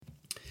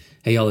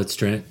Hey y'all, it's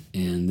Trent,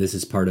 and this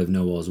is part of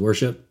NoWalls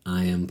Worship.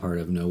 I am part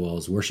of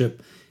NoWalls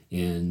Worship,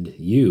 and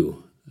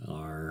you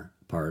are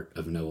part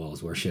of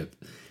NoWalls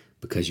Worship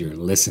because you're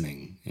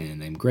listening,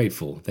 and I'm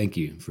grateful. Thank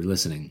you for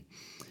listening.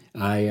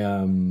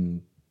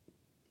 Today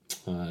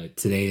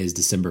is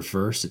December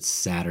 1st. It's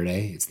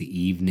Saturday. It's the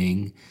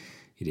evening.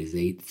 It is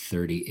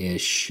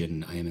 8:30-ish,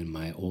 and I am in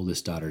my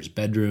oldest daughter's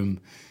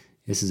bedroom.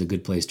 This is a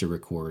good place to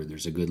record.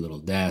 There's a good little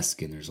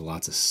desk, and there's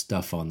lots of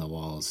stuff on the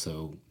walls,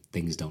 so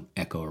things don't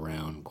echo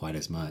around quite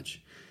as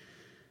much.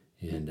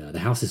 And the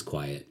house is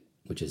quiet,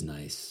 which is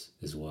nice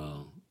as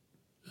well.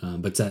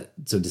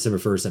 So December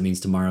 1st, that means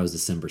tomorrow is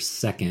December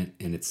 2nd,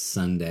 and it's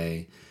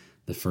Sunday,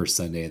 the first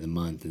Sunday of the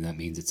month, and that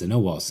means it's a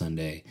NoWalls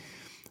Sunday.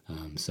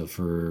 So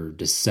for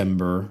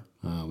December,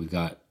 we've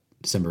got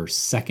December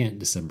 2nd,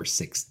 December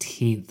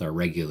 16th, our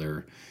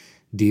regular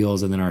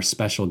deals, and then our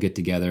special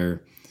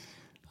get-together,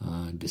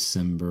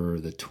 December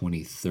the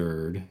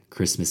 23rd,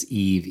 Christmas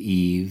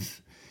Eve,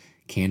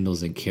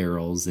 candles and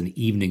carols, an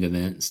evening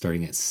event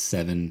starting at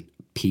 7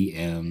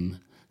 p.m.,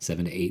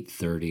 7 to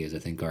 8:30 is I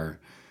think our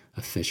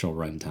official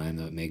run time,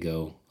 though it may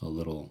go a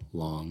little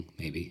long,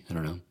 maybe, I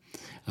don't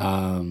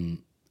know,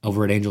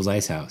 over at Angel's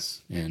Ice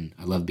House, and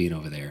I love being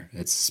over there.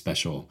 It's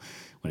special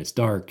when it's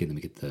dark, and then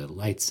we get the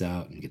lights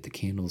out and get the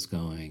candles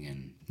going,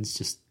 and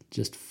it's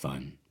just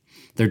fun.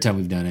 Third time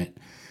we've done it,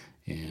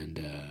 and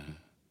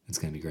it's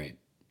going to be great.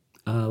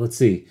 Let's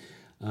see.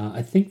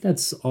 I think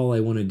that's all I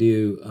want to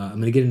do. I'm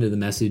going to get into the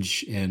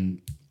message,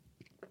 and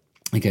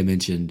like I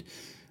mentioned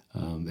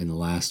in the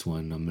last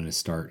one, I'm going to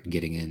start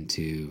getting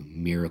into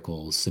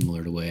miracles similar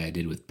to the way I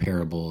did with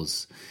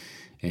parables,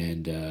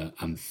 and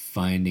I'm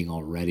finding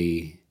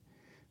already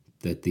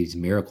that these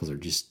miracles are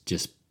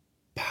just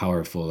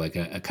powerful, like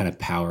a kind of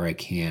power I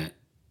can't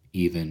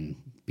even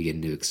begin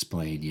to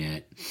explain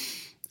yet.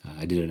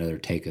 I did another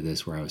take of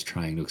this where I was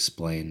trying to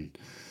explain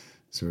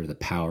sort of the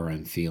power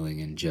I'm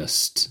feeling and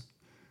just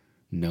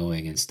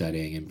knowing and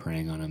studying and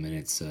praying on them, and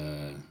it's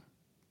I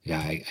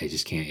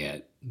just can't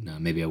yet. No,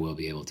 maybe I will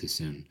be able to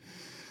soon.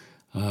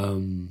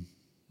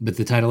 But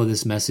the title of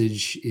this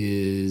message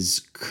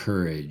is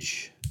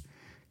Courage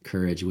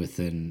with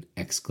an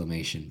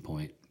exclamation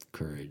point.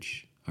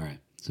 Courage. All right,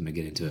 so I'm gonna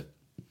get into it.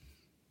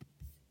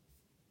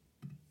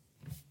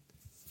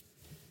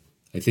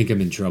 I think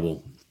I'm in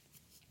trouble.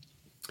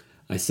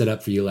 I set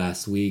up for you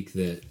last week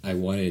that I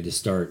wanted to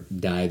start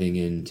diving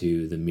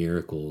into the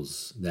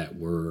miracles that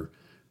were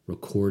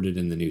recorded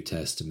in the New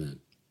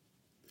Testament.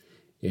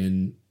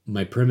 And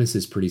my premise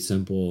is pretty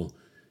simple.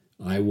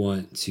 I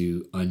want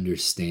to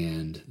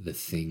understand the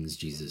things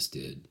Jesus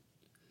did.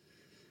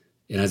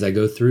 And as I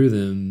go through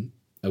them,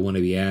 I want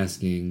to be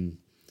asking,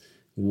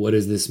 what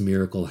does this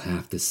miracle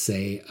have to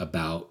say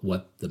about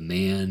what the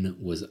man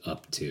was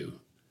up to?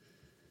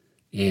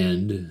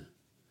 And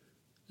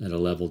at a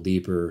level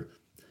deeper,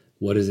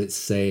 what does it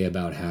say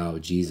about how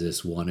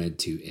Jesus wanted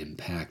to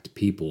impact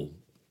people?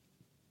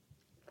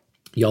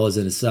 Y'all, as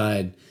an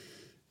aside,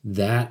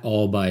 that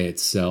all by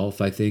itself,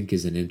 I think,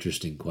 is an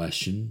interesting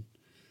question.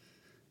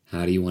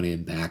 How do you want to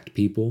impact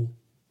people?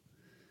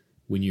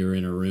 When you're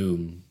in a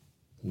room,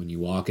 when you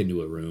walk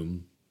into a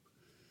room,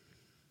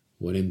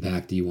 what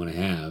impact do you want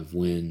to have?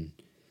 When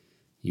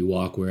you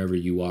walk wherever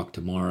you walk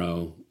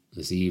tomorrow,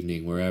 this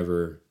evening,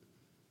 wherever,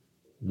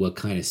 what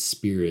kind of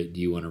spirit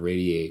do you want to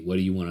radiate? What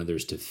do you want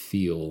others to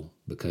feel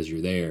because you're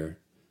there?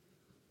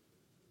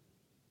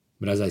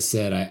 But as I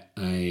said,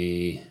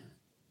 I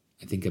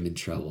think I'm in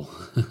trouble.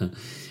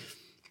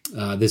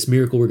 This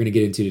miracle we're going to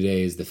get into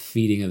today is the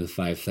feeding of the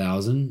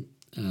 5,000.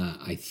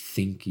 I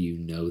think you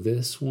know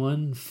this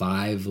one.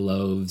 5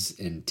 loaves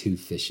and 2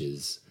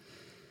 fishes.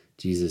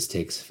 Jesus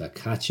takes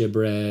focaccia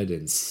bread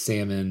and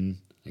salmon,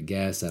 I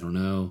guess, I don't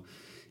know,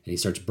 and he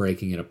starts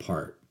breaking it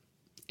apart.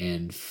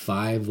 And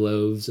 5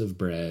 loaves of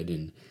bread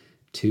and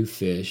 2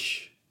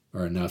 fish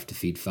are enough to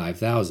feed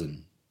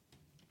 5,000.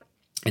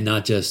 And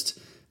not just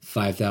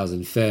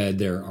 5,000 fed,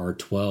 there are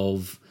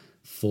 12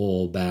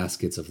 full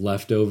baskets of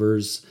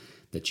leftovers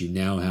that you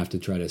now have to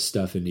try to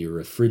stuff into your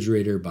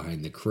refrigerator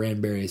behind the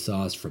cranberry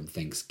sauce from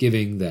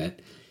Thanksgiving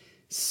that,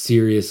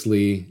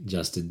 seriously,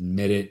 just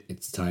admit it,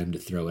 it's time to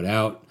throw it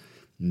out.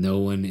 No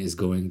one is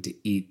going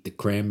to eat the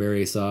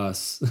cranberry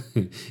sauce.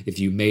 If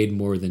you made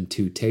more than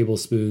 2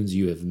 tablespoons,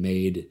 you have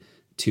made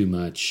too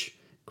much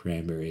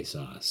cranberry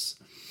sauce.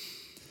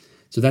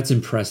 So that's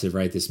impressive,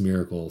 right? This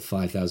miracle,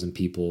 5,000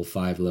 people,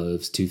 5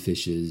 loaves, 2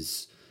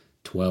 fishes,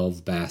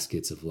 12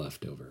 baskets of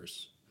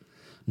leftovers.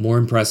 More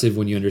impressive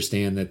when you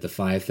understand that the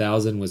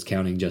 5,000 was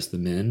counting just the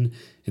men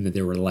and that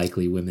there were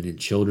likely women and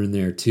children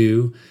there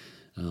too.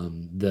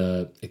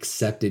 The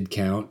accepted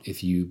count,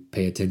 if you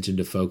pay attention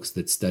to folks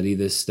that study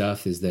this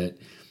stuff, is that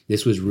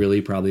this was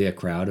really probably a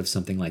crowd of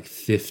something like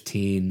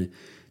 15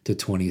 to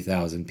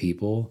 20,000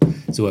 people.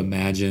 So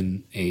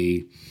imagine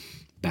a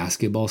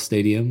basketball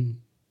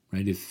stadium,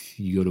 right? If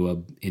you go to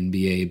an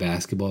NBA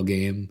basketball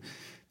game,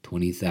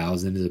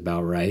 20,000 is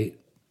about right.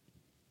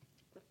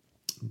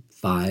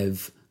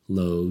 5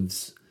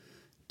 loaves,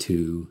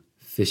 2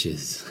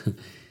 fishes.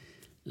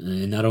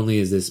 And not only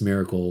is this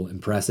miracle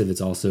impressive,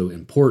 it's also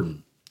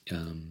important.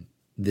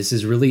 This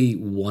is really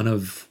one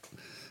of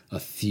a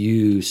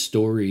few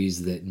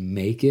stories that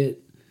make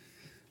it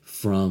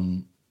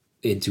from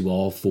into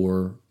all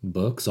four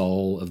books,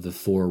 all of the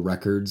four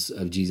records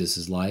of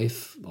Jesus's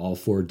life, all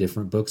four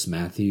different books,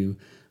 Matthew,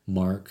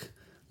 Mark,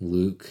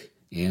 Luke,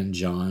 and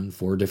John.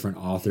 Four different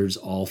authors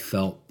all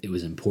felt it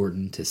was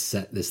important to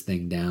set this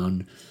thing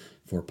down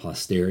for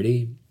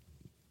posterity.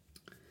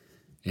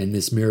 And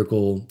this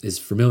miracle is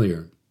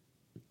familiar.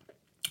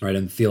 Right?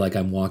 I feel like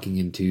I'm walking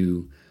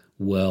into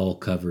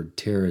well-covered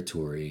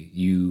territory.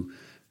 You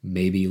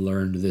maybe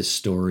learned this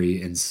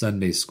story in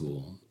Sunday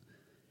school.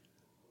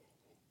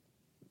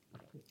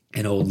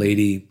 An old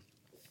lady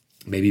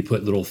maybe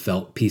put little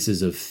felt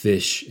pieces of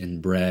fish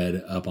and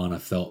bread up on a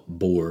felt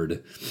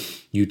board.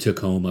 You took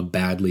home a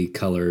badly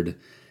colored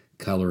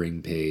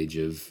coloring page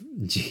of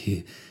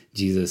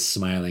Jesus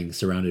smiling,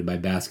 surrounded by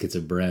baskets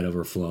of bread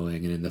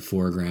overflowing, and in the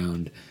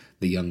foreground,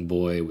 the young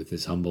boy with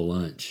his humble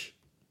lunch.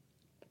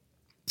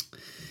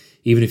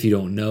 Even if you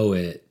don't know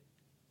it,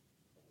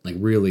 like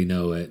really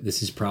know it,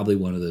 this is probably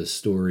one of those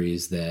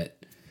stories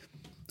that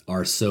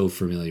are so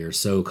familiar,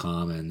 so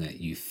common that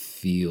you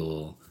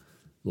feel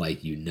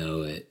like you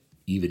know it,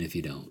 even if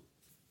you don't.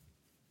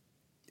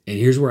 And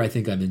here's where I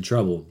think I'm in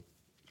trouble.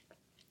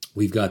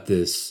 We've got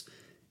this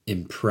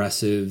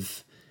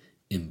impressive,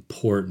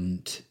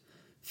 important,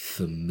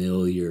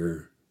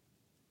 familiar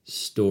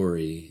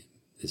story,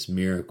 this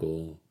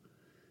miracle,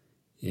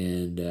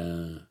 and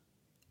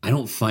I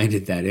don't find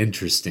it that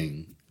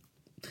interesting.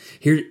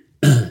 Here's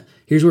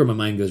where my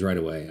mind goes right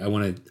away.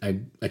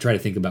 I try to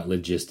think about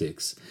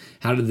logistics.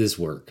 How did this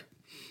work?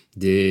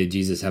 Did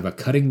Jesus have a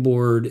cutting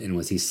board, and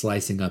was he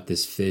slicing up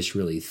this fish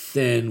really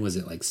thin? Was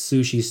it like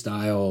sushi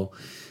style?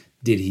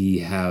 Did he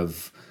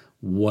have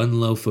one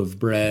loaf of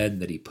bread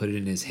that he put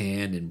in his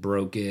hand and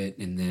broke it,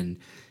 and then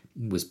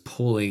was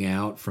pulling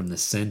out from the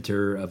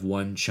center of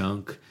one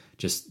chunk,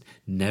 just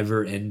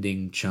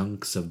never-ending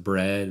chunks of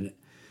bread,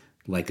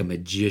 like a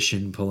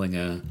magician pulling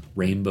a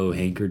rainbow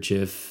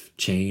handkerchief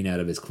chain out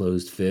of his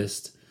closed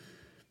fist?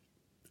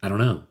 I don't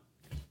know.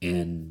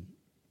 And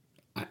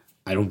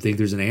I don't think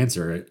there's an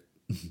answer.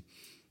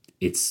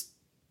 It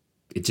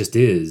just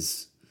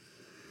is.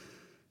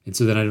 And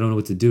so then I don't know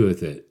what to do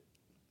with it.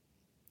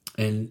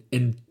 And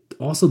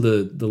also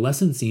the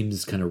lesson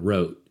seems kind of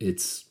rote.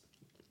 It's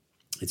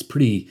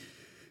pretty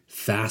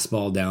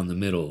fastball down the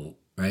middle,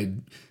 right?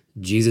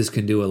 Jesus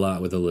can do a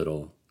lot with a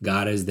little.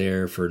 God is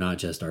there for not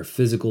just our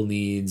physical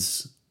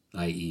needs,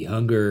 i.e.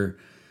 hunger.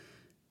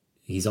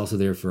 He's also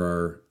there for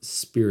our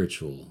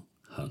spiritual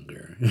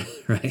hunger,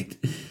 right?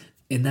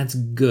 And that's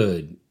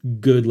good.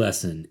 Good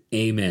lesson.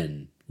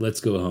 Amen.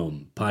 Let's go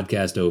home.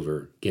 Podcast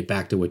over. Get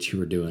back to what you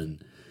were doing.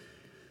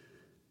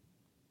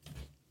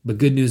 But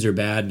good news or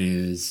bad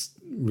news,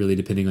 really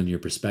depending on your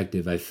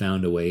perspective, I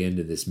found a way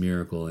into this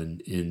miracle.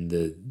 And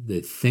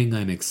the thing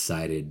I'm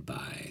excited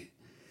by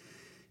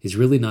is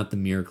really not the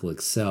miracle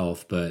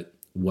itself, but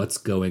what's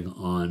going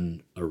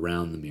on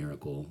around the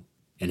miracle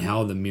and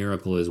how the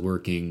miracle is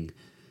working,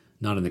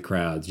 not in the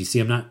crowds. You see,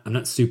 I'm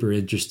not super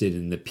interested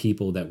in the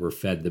people that were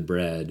fed the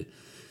bread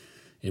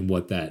and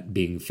what that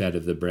being fed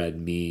of the bread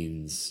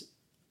means,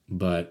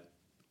 but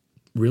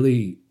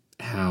really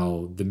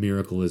how the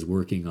miracle is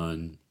working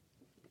on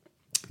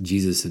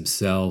Jesus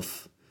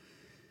himself,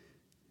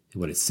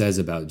 what it says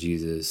about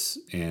Jesus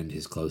and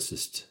his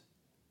closest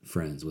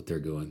friends, what they're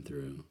going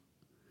through.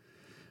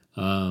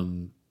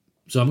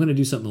 So I'm going to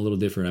do something a little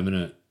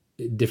different.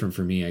 Different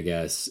for me, I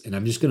guess. And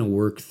I'm just going to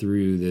work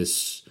through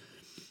this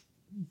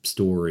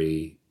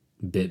story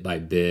bit by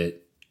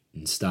bit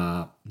and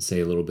stop,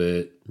 say a little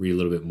bit, read a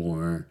little bit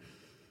more,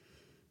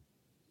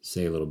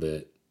 say a little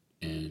bit,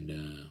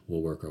 and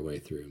we'll work our way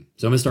through.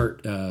 So I'm going to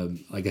start,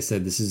 like I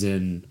said, this is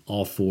in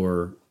all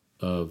four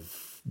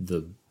of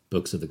the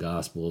books of the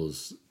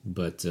Gospels,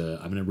 but I'm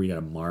going to read out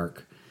of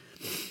Mark.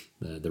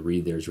 The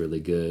read there is really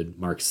good.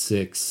 Mark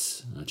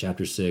 6,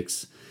 chapter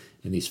 6,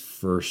 and these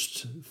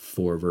first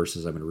four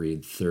verses I'm going to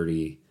read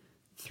 30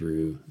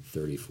 through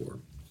 34.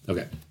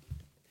 Okay.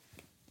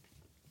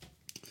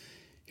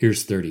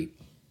 Here's 30.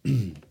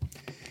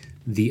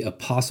 The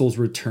apostles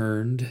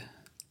returned,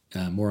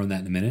 more on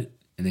that in a minute,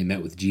 and they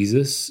met with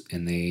Jesus,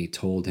 and they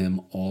told him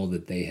all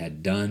that they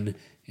had done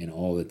and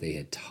all that they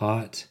had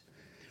taught.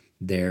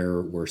 There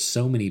were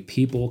so many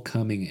people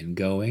coming and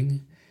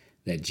going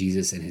that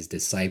Jesus and his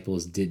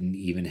disciples didn't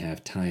even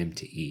have time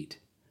to eat.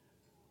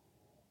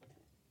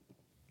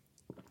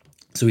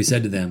 So he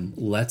said to them,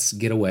 "Let's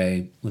get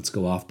away. Let's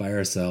go off by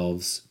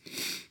ourselves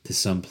to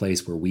some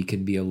place where we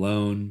can be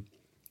alone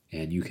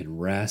and you can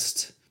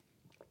rest.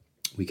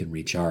 We can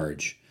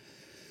recharge."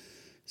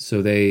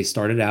 So they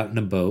started out in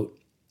a boat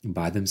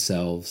by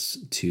themselves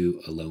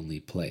to a lonely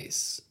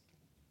place.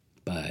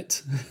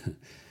 But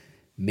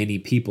many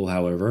people,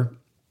 however,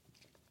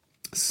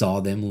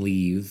 saw them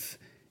leave,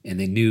 and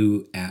they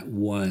knew at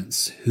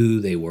once who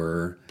they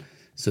were.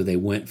 So they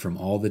went from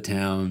all the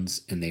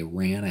towns, and they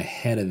ran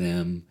ahead of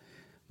them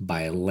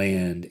by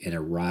land and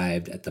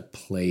arrived at the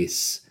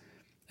place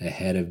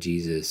ahead of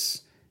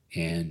Jesus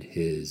and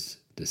his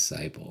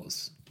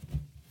disciples.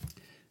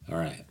 All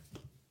right.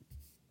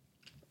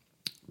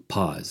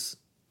 Pause.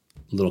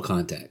 A little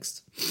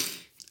context.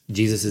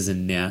 Jesus is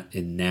in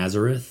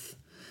Nazareth.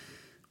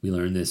 We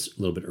learned this a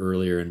little bit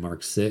earlier in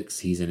Mark 6.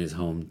 He's in his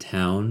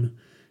hometown.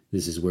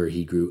 This is where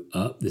he grew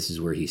up. This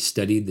is where he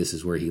studied. This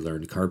is where he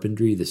learned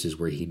carpentry. This is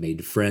where he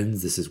made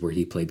friends. This is where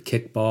he played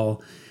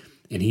kickball.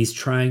 And he's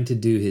trying to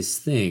do his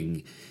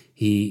thing.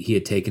 He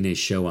had taken his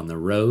show on the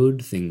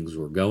road. Things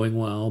were going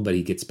well, but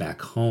he gets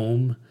back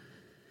home.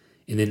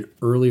 And then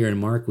earlier in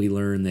Mark, we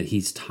learn that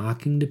he's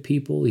talking to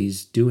people.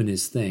 He's doing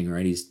his thing,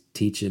 right? He's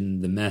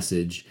teaching the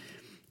message,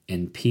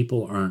 and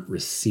people aren't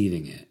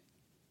receiving it.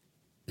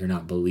 They're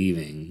not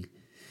believing.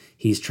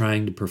 He's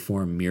trying to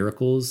perform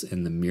miracles,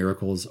 and the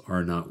miracles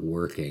are not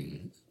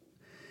working.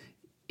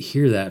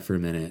 Hear that for a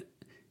minute.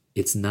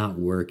 It's not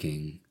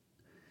working.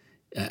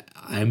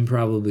 I'm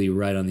probably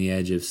right on the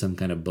edge of some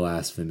kind of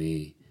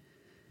blasphemy.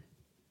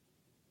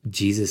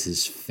 Jesus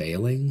is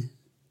failing?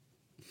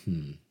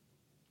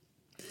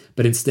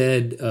 But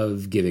instead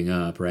of giving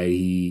up, right,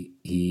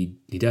 he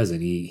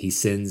doesn't. He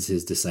sends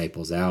his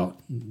disciples out,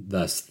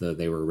 thus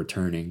they were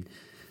returning.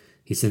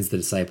 He sends the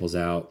disciples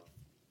out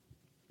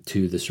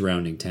to the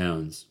surrounding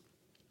towns.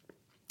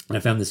 And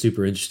I found this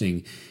super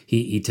interesting.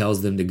 He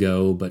tells them to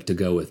go, but to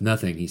go with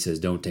nothing. He says,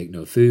 don't take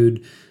no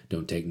food,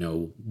 don't take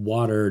no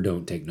water,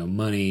 don't take no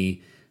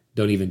money,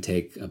 don't even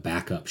take a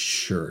backup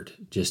shirt.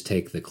 Just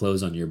take the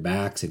clothes on your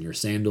backs and your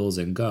sandals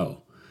and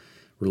go.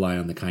 Rely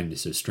on the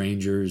kindness of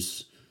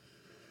strangers.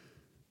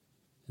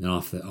 And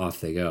off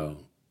they go.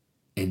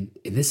 And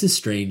this is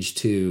strange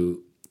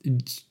too.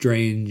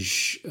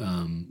 Strange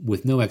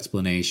with no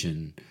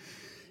explanation.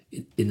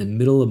 In the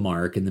middle of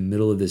Mark, in the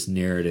middle of this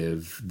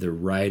narrative, the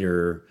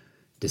writer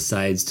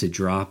decides to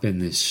drop in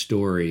this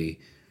story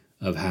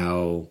of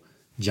how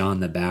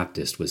John the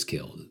Baptist was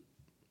killed.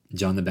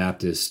 John the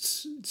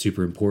Baptist,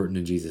 super important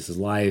in Jesus'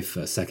 life,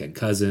 a second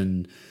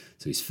cousin,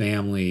 so he's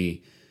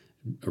family,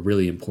 a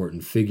really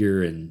important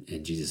figure in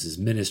Jesus'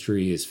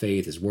 ministry, his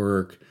faith, his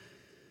work.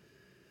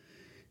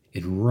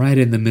 And right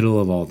in the middle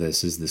of all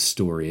this is the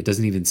story. It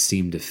doesn't even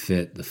seem to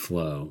fit the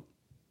flow.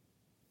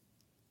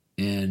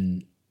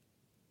 And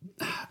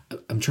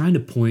I'm trying to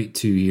point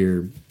to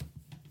here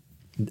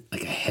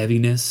like a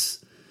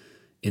heaviness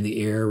in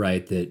the air,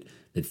 right? That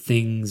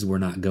things were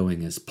not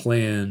going as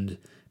planned.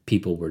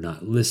 People were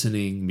not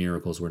listening.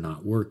 Miracles were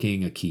not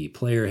working. A key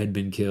player had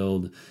been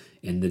killed.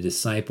 And the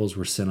disciples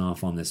were sent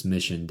off on this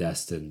mission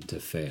destined to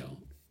fail.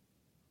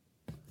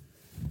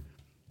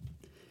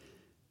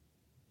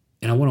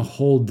 And I want to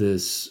hold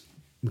this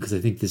because I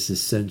think this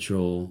is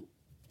central.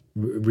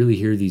 Really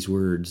hear these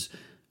words.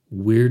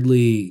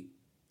 Weirdly,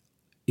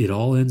 it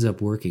all ends up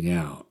working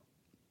out,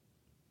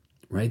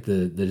 right?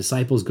 The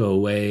disciples go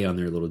away on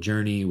their little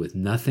journey with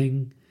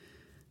nothing,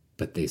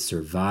 but they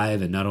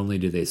survive. And not only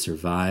do they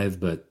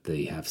survive, but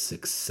they have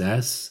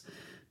success.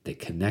 They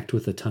connect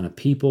with a ton of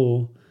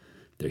people.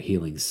 They're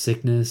healing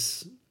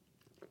sickness.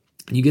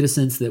 And you get a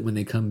sense that when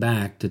they come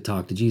back to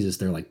talk to Jesus,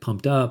 they're like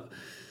pumped up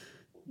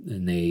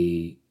and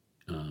they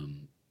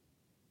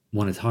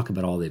want to talk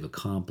about all they've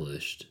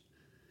accomplished.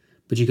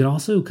 But you can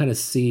also kind of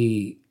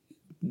see,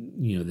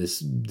 this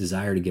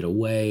desire to get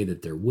away,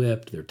 that they're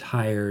whipped, they're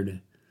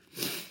tired.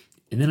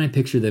 And then I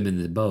picture them in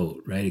the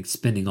boat, right?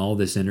 Expending all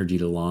this energy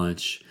to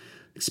launch,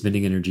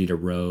 expending energy to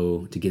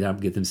row, to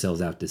get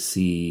themselves out to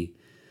sea.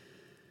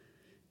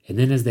 And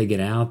then as they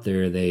get out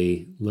there,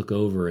 they look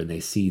over and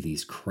they see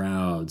these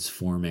crowds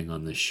forming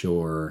on the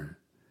shore.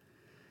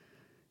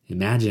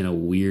 Imagine a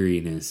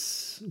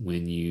weariness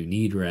when you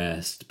need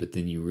rest, but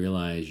then you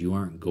realize you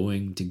aren't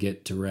going to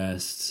get to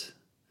rest.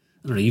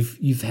 I don't know,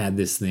 you've had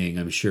this thing,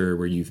 I'm sure,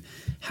 where you've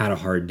had a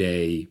hard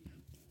day.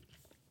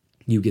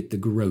 You get the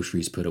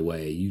groceries put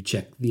away. You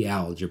check the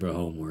algebra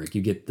homework.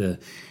 You get the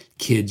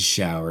kids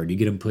showered. You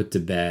get them put to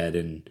bed.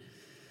 And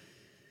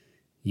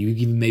you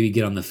even maybe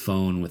get on the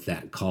phone with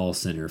that call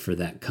center for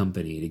that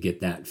company to get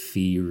that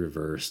fee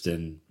reversed.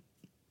 And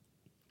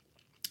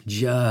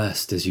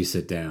just as you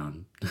sit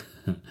down,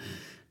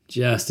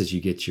 just as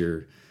you get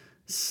your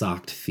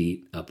socked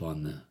feet up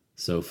on the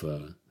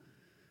sofa,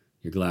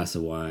 your glass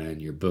of wine,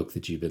 your book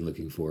that you've been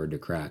looking forward to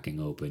cracking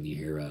open, you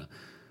hear a,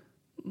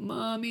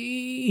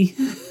 "Mommy."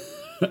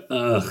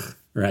 Ugh,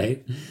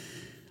 right?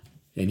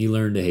 And you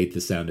learn to hate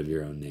the sound of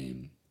your own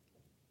name.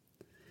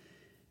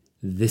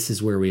 This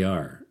is where we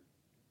are.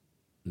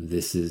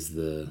 This is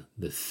the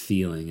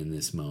feeling in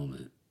this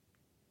moment.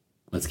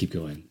 Let's keep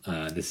going.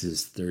 This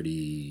is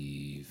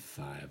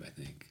 35, I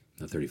think.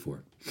 No,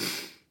 34.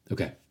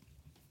 Okay.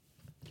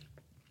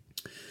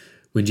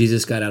 When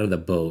Jesus got out of the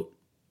boat,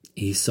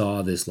 he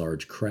saw this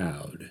large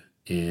crowd,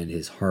 and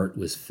his heart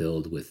was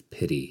filled with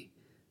pity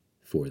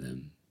for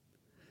them,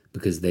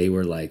 because they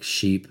were like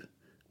sheep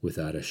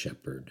without a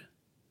shepherd.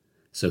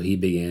 So he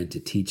began to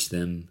teach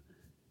them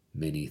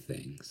many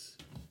things.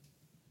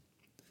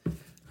 All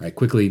right,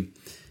 quickly.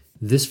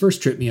 This verse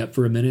tripped me up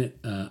for a minute.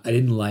 I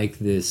didn't like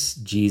this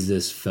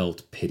Jesus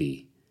felt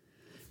pity.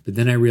 But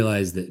then I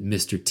realized that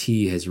Mr.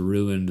 T has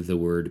ruined the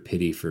word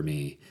pity for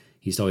me.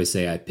 He used to always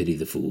say, I pity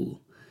the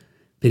fool.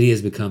 Pity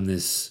has become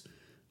this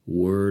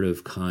word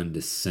of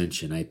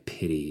condescension. I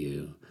pity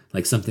you.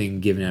 Like something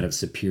given out of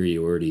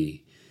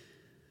superiority.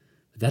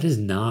 That is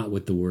not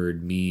what the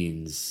word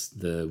means.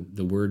 The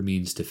word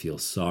means to feel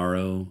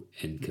sorrow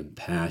and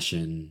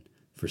compassion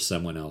for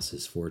someone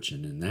else's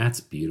fortune. And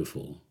that's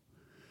beautiful.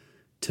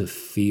 To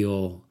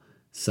feel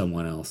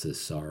someone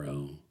else's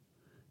sorrow.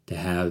 To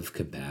have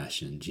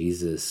compassion.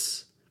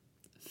 Jesus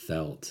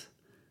felt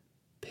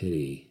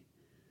pity.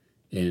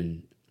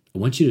 And I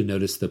want you to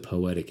notice the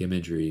poetic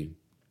imagery.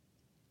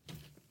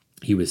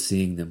 He was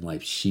seeing them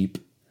like sheep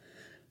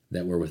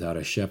that were without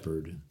a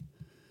shepherd,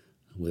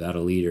 without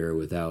a leader,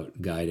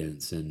 without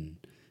guidance. And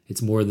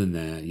it's more than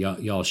that.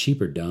 Y'all,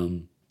 sheep are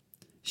dumb.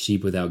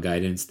 Sheep without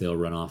guidance, they'll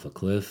run off a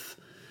cliff,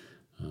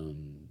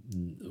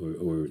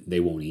 or they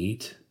won't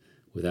eat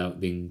without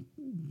being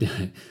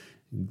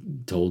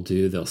told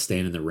to. They'll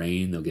stand in the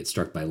rain. They'll get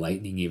struck by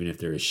lightning, even if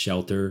there is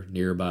shelter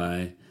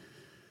nearby.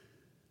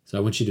 So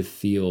I want you to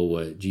feel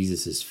what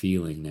Jesus is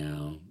feeling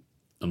now.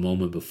 A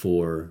moment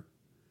before,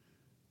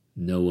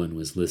 no one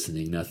was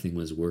listening, nothing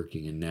was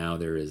working, and now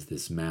there is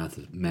this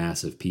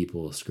mass of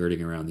people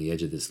skirting around the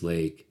edge of this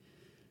lake,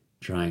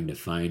 trying to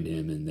find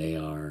him, and they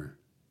are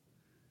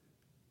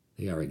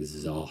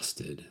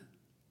exhausted.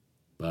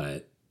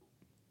 But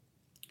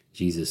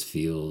Jesus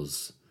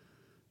feels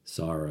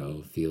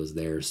sorrow, feels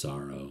their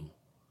sorrow,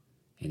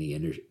 and he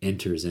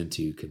enters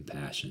into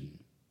compassion.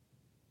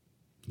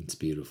 It's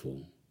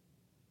beautiful.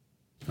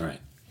 All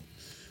right,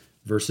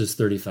 verses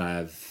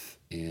 35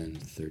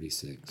 and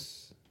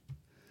 36.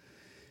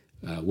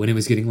 When it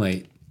was getting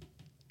late,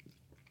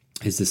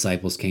 his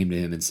disciples came to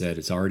him and said,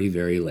 "It's already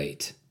very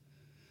late,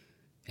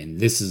 and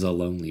this is a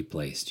lonely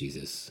place,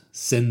 Jesus.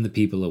 Send the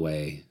people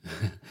away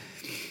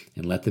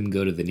and let them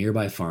go to the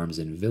nearby farms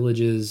and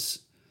villages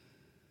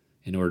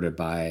in order to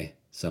buy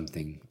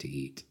something to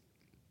eat."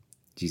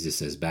 Jesus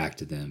says back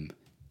to them,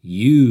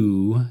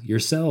 "You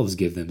yourselves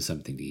give them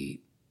something to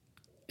eat."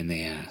 And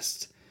they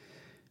asked,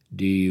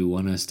 "Do you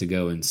want us to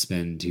go and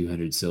spend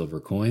 200 silver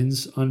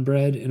coins on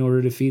bread in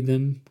order to feed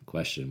them?" ?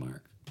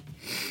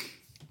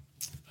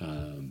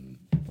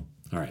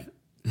 All right.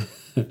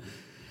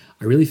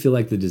 I really feel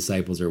like the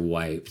disciples are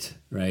wiped,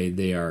 right?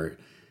 They are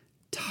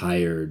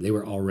tired. They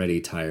were already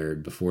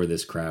tired before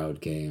this crowd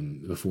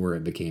came, before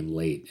it became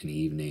late in the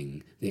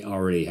evening. They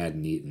already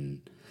hadn't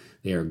eaten.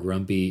 They are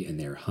grumpy and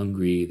they're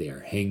hungry. They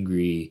are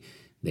hangry.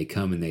 They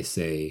come and they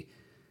say,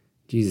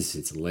 "Jesus,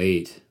 it's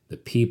late. The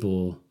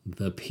people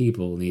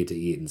need to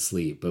eat and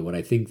sleep." But what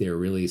I think they're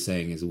really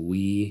saying is,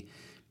 we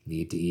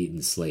need to eat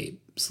and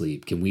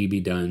sleep. Can we be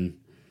done?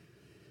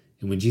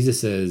 And when Jesus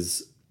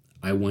says,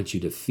 "I want you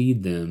to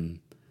feed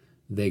them,"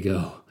 they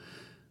go,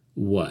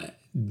 "What?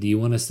 Do you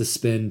want us to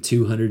spend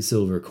 200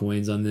 silver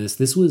coins on this?"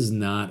 This was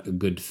not a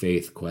good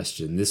faith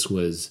question. This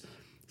was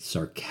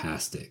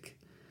sarcastic.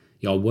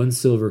 Y'all, 1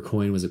 silver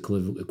coin was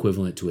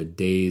equivalent to a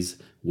day's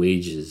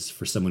wages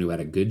for someone who had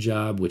a good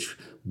job, which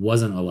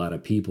wasn't a lot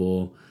of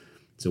people.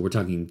 So we're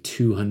talking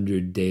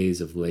 200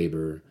 days of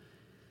labor.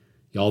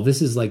 Y'all,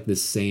 this is like the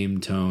same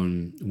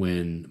tone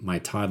when my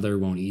toddler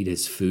won't eat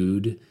his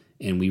food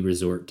and we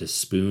resort to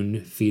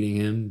spoon feeding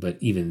him, but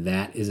even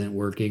that isn't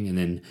working. And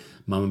then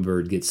Mama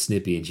Bird gets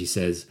snippy and she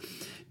says,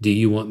 "Do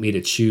you want me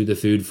to chew the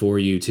food for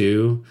you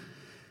too?"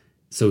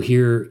 So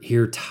here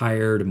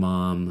tired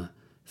mom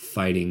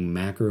fighting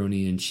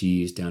macaroni and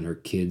cheese down her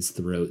kid's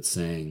throat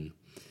saying,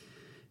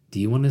 "Do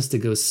you want us to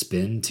go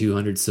spend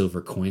 200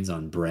 silver coins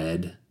on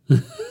bread?"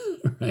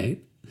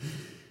 Right?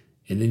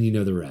 And then you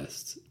know the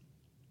rest.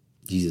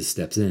 Jesus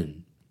steps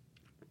in.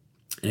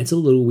 And it's a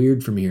little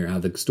weird from here how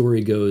the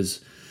story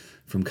goes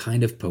from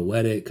kind of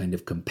poetic, kind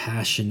of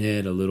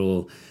compassionate, a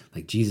little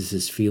like Jesus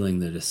is feeling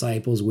the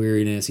disciples'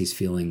 weariness. He's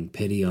feeling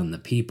pity on the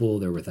people.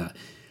 They're without.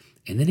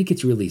 And then it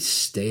gets really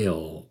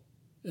stale.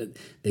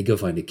 They go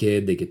find a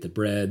kid. They get the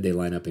bread. They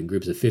line up in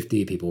groups of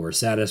 50. People were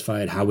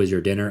satisfied. "How was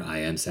your dinner?" "I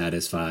am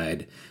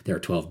satisfied." There are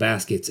 12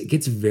 baskets. It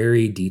gets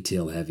very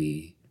detail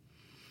heavy.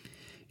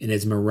 And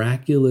as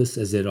miraculous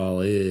as it all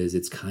is,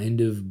 it's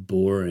kind of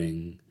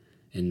boring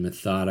and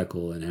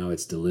methodical in how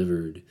it's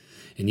delivered.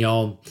 And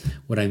y'all,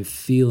 what I'm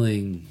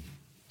feeling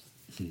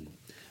in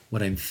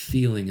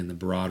the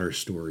broader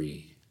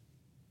story,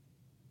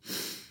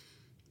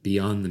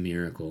 beyond the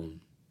miracle,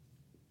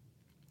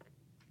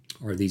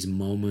 are these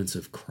moments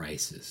of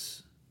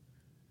crisis,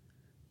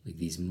 like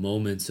these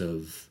moments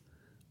of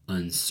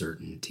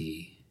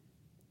uncertainty,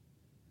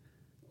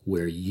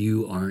 where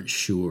you aren't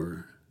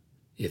sure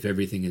if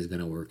everything is going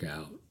to work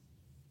out.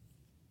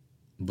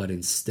 But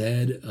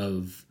instead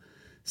of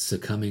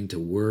succumbing to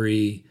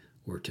worry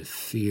or to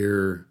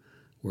fear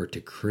or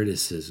to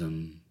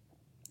criticism,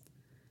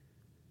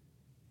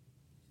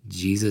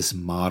 Jesus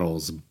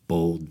models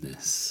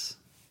boldness.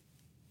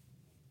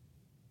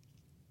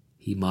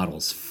 He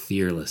models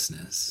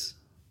fearlessness.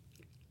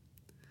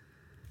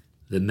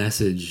 The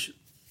message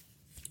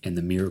and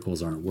the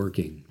miracles aren't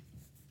working.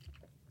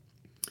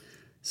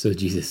 So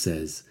Jesus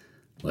says,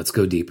 Let's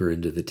go deeper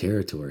into the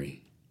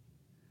territory.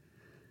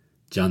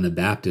 John the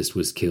Baptist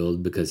was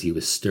killed because he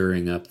was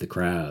stirring up the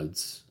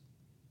crowds.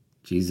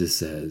 Jesus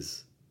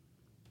says,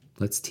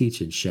 let's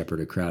teach and shepherd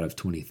a crowd of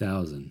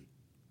 20,000.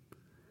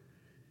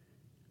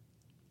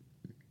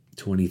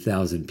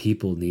 20,000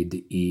 people need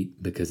to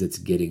eat because it's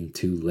getting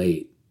too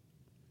late.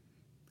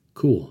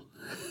 Cool.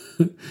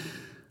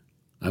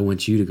 I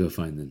want you to go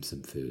find them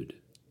some food.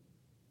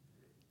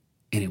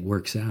 And it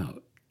works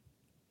out.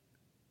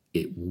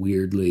 It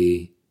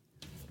weirdly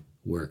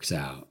works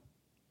out.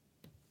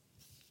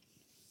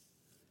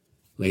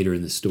 Later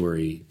in the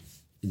story,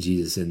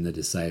 Jesus and the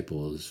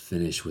disciples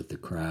finish with the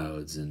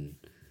crowds, and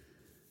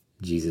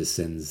Jesus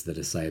sends the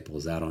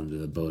disciples out onto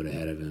the boat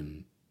ahead of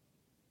him.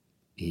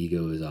 He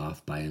goes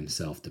off by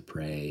himself to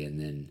pray, and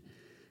then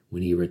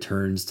when he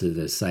returns to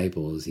the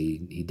disciples,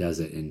 he does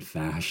it in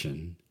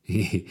fashion.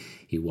 He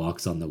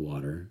walks on the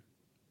water,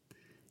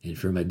 and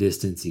from a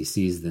distance he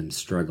sees them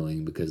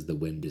struggling because the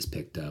wind has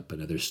picked up,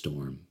 another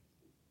storm.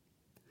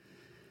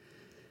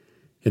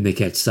 And they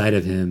catch sight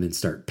of him and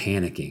start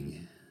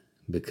panicking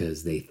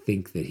because they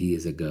think that he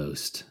is a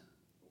ghost.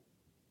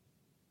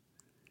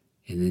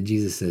 And then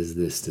Jesus says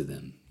this to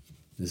them.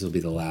 This will be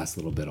the last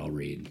little bit I'll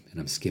read, and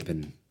I'm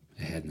skipping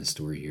ahead in the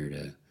story here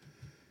to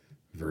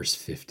verse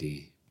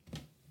 50.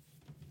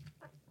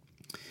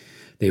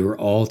 They were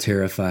all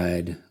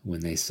terrified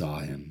when they saw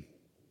him.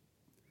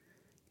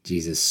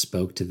 Jesus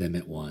spoke to them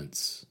at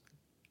once.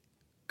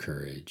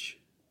 Courage!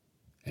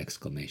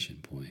 Exclamation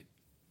point.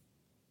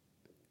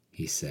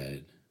 He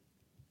said,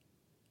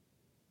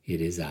 "It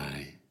is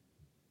I.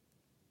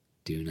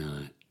 Do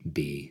not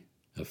be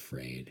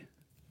afraid!"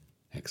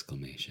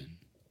 Exclamation.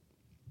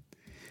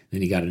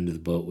 Then he got into the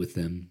boat with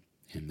them,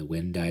 and the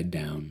wind died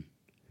down.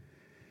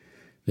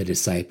 The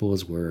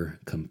disciples were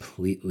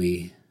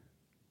completely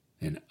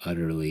and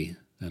utterly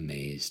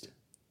amazed.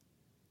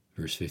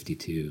 Verse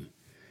 52.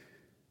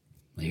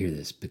 I hear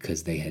this,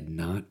 because they had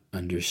not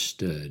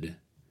understood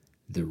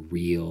the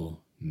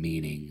real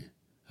meaning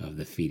of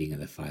the feeding of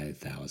the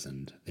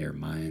 5,000. Their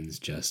minds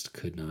just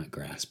could not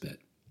grasp it.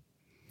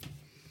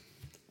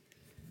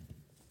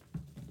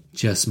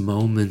 Just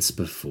moments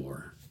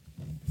before,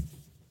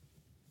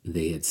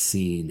 they had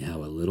seen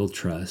how a little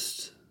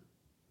trust,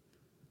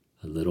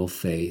 a little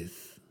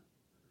faith,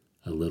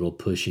 a little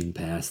pushing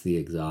past the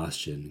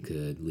exhaustion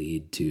could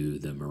lead to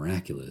the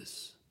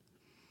miraculous.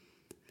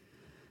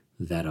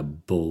 That a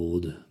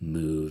bold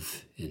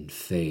move in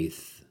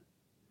faith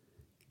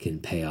can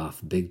pay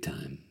off big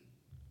time.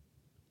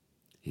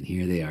 And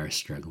here they are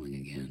struggling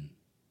again.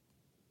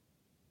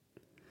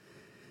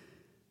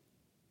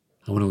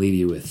 I want to leave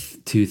you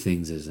with two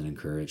things as an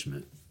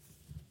encouragement.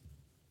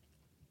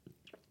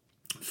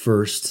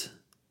 First,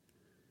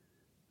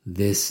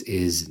 this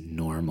is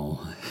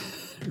normal,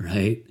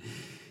 right?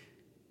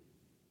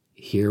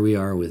 Here we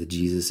are with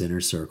Jesus'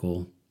 inner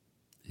circle,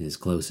 his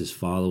closest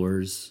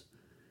followers,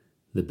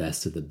 the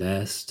best of the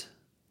best,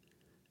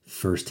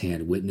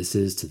 first-hand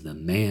witnesses to the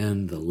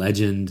man, the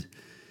legend,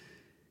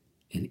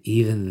 and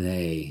even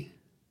they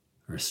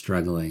are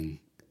struggling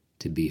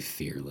to be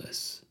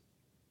fearless.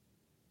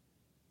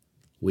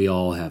 We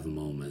all have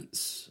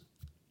moments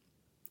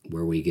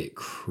where we get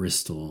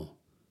crystal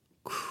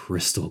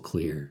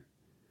clear.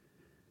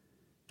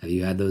 Have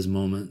you had those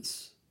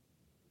moments?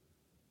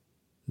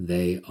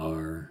 They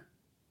are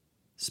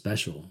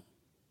special.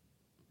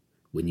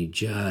 When you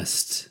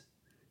just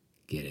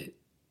get it.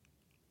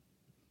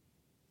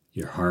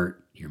 Your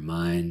heart, your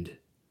mind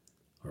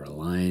are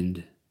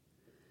aligned.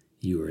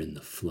 You are in the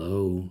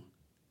flow.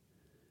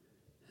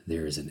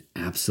 There is an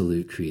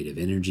absolute creative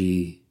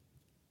energy.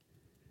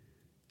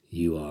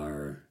 You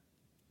are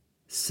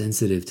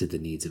sensitive to the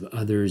needs of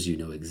others. You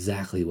know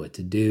exactly what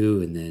to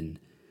do. And then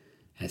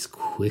as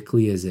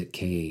quickly as it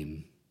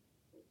came,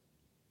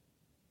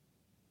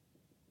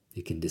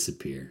 it can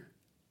disappear.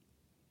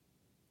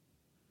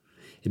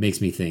 It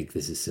makes me think,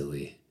 this is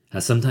silly, how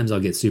sometimes I'll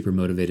get super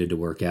motivated to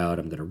work out.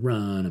 I'm going to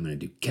run. I'm going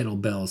to do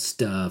kettlebell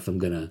stuff. I'm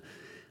going to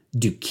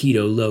do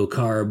keto, low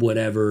carb,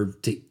 whatever,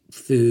 take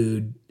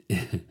food.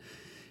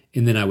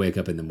 And then I wake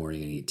up in the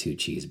morning and eat 2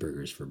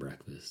 cheeseburgers for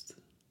breakfast.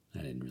 I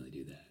didn't really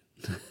do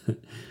that.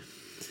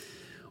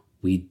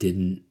 We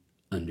don't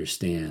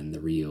understand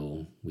the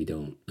real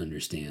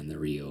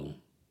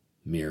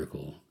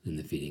miracle in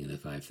the feeding of the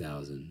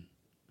 5,000.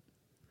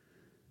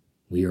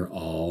 We are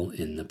all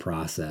in the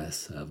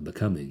process of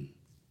becoming.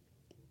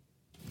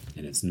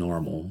 And it's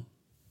normal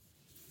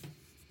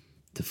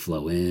to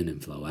flow in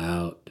and flow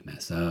out, to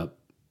mess up.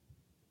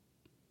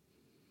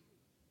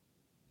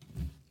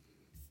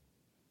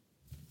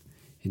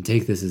 And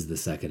take this as the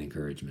second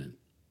encouragement.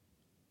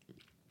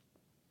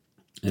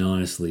 And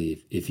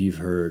honestly, if you've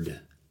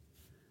heard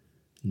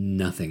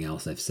nothing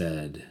else I've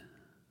said,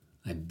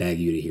 I beg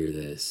you to hear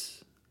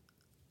this.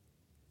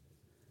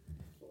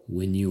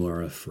 When you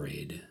are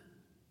afraid,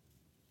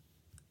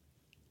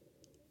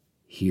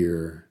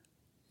 hear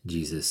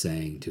Jesus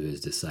saying to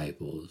his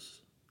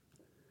disciples,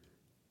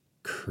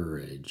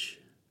 "Courage,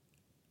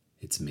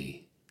 it's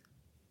me.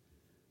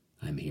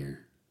 I'm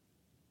here."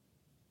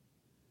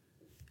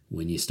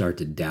 When you start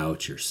to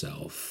doubt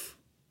yourself,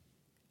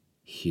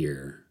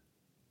 hear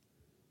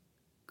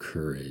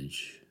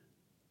courage.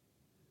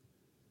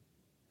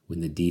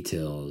 When the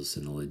details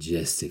and the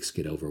logistics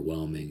get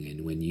overwhelming,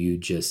 and when you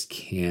just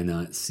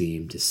cannot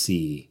seem to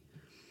see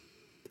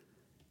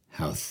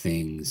how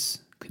things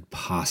could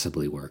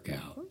possibly work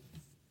out,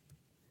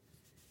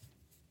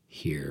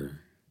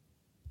 hear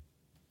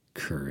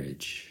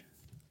courage!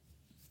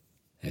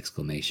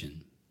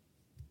 Exclamation.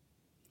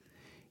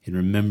 And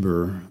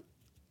remember,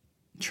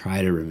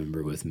 try to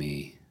remember with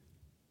me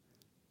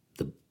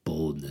the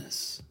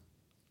boldness,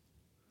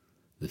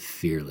 the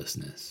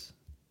fearlessness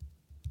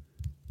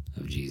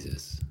of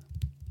Jesus.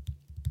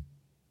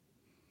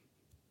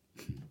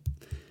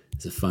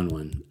 It's a fun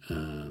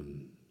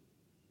one.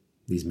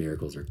 These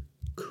miracles are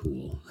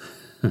cool.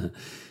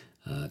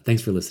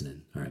 Thanks for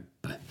listening. All right.